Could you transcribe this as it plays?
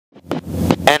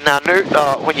And now,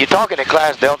 when you're talking in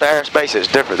Class Delta airspace,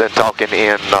 it's different than talking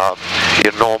in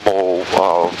your normal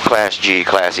Class G,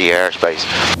 Class E airspace.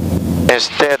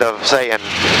 Instead of saying,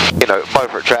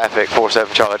 Beaufort traffic,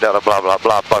 47 Charlie Delta, blah, blah,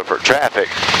 blah, Beaufort traffic,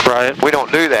 right? We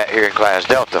don't do that here in Class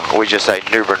Delta. We just say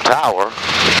New Bern Tower,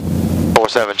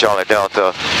 47 Charlie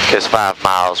Delta is 5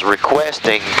 miles,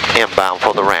 requesting inbound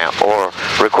for the ramp or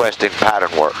requesting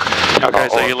pattern work. Okay,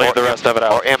 so you leave the rest of it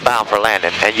out. Or inbound for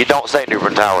landing. And you don't say New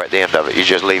Bern Tower at the end of it. You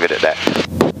just leave it at that.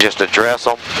 Just address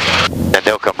them, and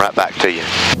they'll come right back to you.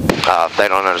 If they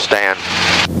don't understand,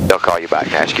 they'll call you back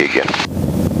and ask you again.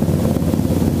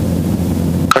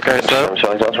 Okay, so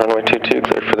Charlie Delta runway 22,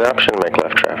 cleared for the option, make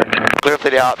left traffic. Clear for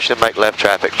the option, make left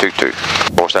traffic 22,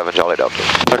 47 Charlie Delta.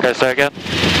 Okay, say again.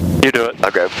 You do it.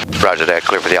 Okay, roger that.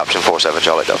 Clear for the option, 47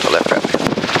 Charlie Delta, left traffic.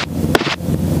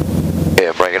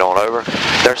 Yeah, bring it on over.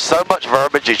 There's so much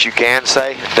verbiage that you can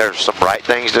say. There's some right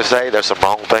things to say. There's some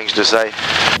wrong things to say.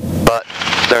 But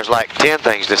there's like 10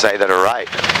 things to say that are right.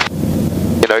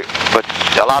 But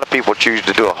a lot of people choose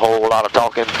to do a whole lot of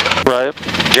talking. Right.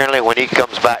 Generally, when he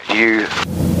comes back to you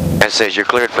and says you're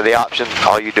cleared for the option,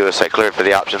 all you do is say cleared for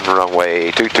the option,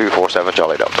 runway 2247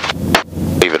 Charlie Delta.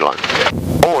 Leave it alone.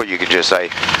 Or you can just say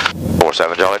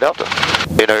 47 Charlie Delta.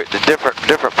 The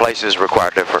different places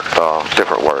require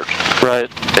different words. Right.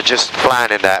 And just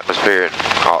flying in the atmosphere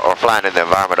or flying in the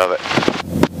environment of it,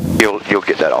 you'll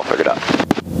get that all figured out.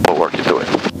 We'll work you through it.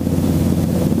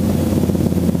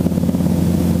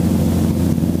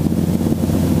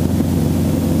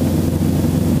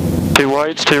 Two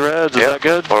whites, two reds, is that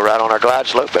good? We're right on our glide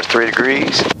slope, that's 3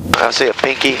 degrees. I see a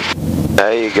pinky.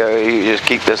 There you go, you just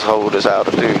keep this, hold this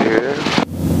altitude here.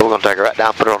 We're going to take it right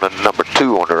down, put it on the number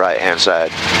 2 on the right hand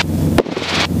side.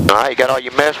 Alright, you got all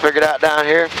your mesh figured out down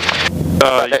here?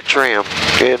 That trim. Go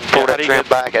ahead and pull that trim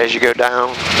back as you go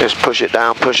down. Just push it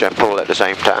down, push and pull at the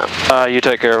same time. You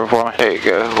take care of it for me. There you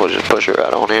go. We'll just push it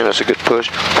right on in. That's a good push.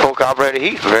 Full carburetor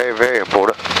heat, very, very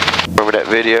important. Remember that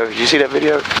video? Did you see that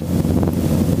video?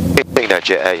 You ain't seen that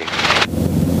yet, have you?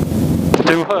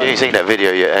 Do what? You ain't seen that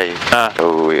video yet, have you?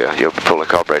 Oh yeah, you'll be pulling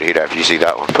carburetor heat after you see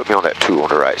that one. Put me on that 2 on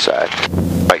the right side.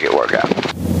 Make it work out.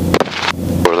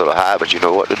 We're a little high, but you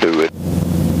know what to do with it.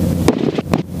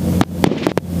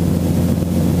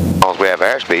 As long as we have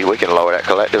airspeed, we can lower that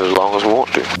collective as long as we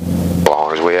want to. As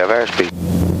long as we have airspeed.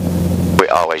 We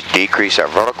always decrease our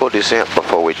vertical descent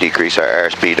before we decrease our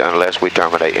airspeed unless we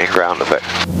terminate in ground effect.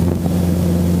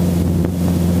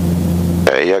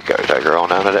 There you go, take her on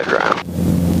down to that ground.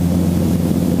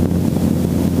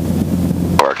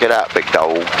 Work it out, big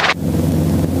dog.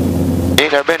 You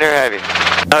ain't never been here, have you?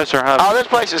 No, sir. Oh, this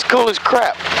place is cool as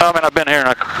crap. I mean, I've been here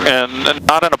and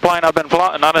not in a plane I've been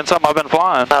flying, not in something I've been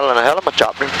flying. Not in a hell of a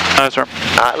chopper. No, sir.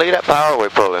 Alright, look at that power we're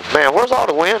pulling. Man, where's all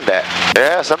the wind at?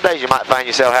 Yeah, some days you might find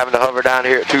yourself having to hover down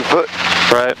here at 2 foot.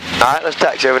 Right. Alright, let's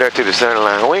taxi over there to the center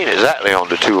line. We ain't exactly on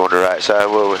the 2 on the right side,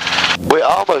 will we? We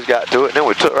almost got to it, and then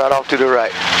we took right off to the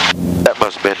right. That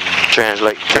must have been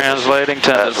translating tendency.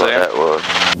 That's what that was.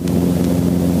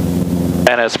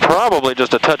 And it's probably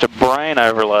just a touch of brain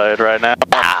overload right now.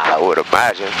 I would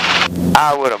imagine.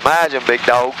 I would imagine, big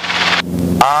dog.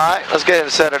 Alright, let's get ahead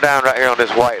and set her down right here on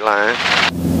this white line.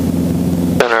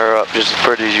 Send her up just as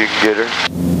pretty as you can get her.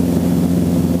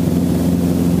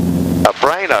 A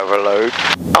brain overload?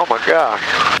 Oh my gosh.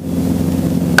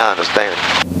 I understand.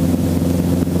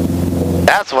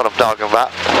 That's what I'm talking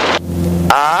about.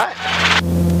 Alright.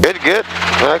 Good.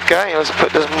 Okay, let's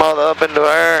put this mother up into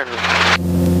air and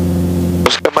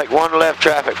just gonna make one left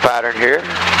traffic pattern here.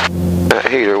 That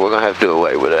heater, we're gonna have to do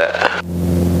away with that.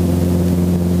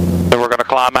 So we're gonna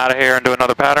climb out of here and do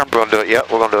another pattern? We're gonna do it,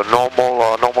 yep, we're gonna do a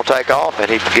normal takeoff,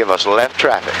 and he can give us left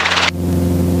traffic.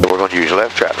 So we're gonna use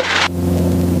left traffic.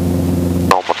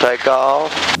 Normal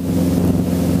takeoff.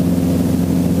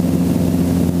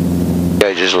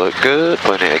 Gauges look good,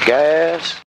 plenty of gas.